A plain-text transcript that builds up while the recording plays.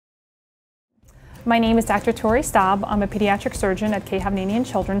My name is Dr. Victoriya Staab. I'm a pediatric surgeon at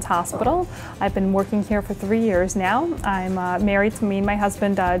Hackensack Children's Hospital. I've been working here for 3 years now. I'm married to me and my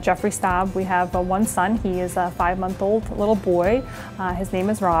husband, Victoriya Staab. We have one son. He is a 5-month-old little boy. His name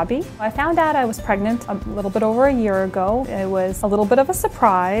is Robbie. I found out I was pregnant a little bit over a year ago. It was a little bit of a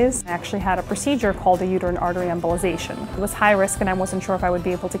surprise. I actually had a procedure called a uterine artery embolization. It was high risk and I wasn't sure if I would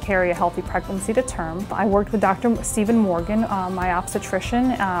be able to carry a healthy pregnancy to term. I worked with Dr. Stephen Morgan, my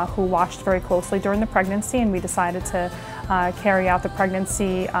obstetrician, who watched very closely during the pregnancy, and we decided to carry out the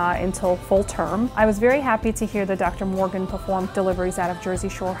pregnancy until full term. I was very happy to hear that Dr. Morgan performed deliveries out of Jersey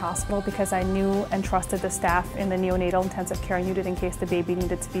Shore Hospital because I knew and trusted the staff in the neonatal intensive care unit in case the baby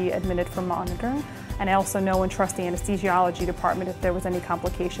needed to be admitted for monitoring. And I also know and trust the anesthesiology department. If there was any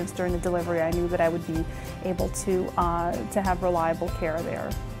complications during the delivery, I knew that I would be able to have reliable care there.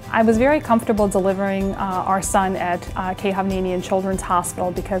 I was very comfortable delivering our son at Hackensack Children's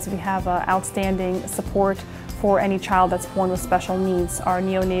Hospital because we have outstanding support for any child that's born with special needs. Our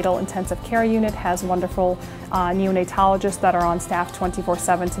neonatal intensive care unit has wonderful neonatologists that are on staff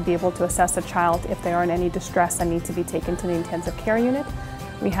 24/7 to be able to assess a child if they are in any distress and need to be taken to the intensive care unit.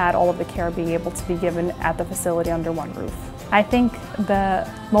 We had all of the care being able to be given at the facility under one roof. I think the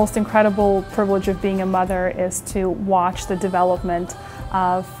most incredible privilege of being a mother is to watch the development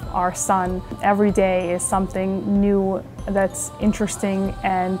of our son. Every day is something new that's interesting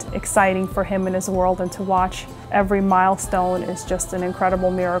and exciting for him in his world, and to watch every milestone is just an incredible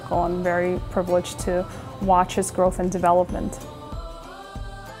miracle. I'm very privileged to watch his growth and development.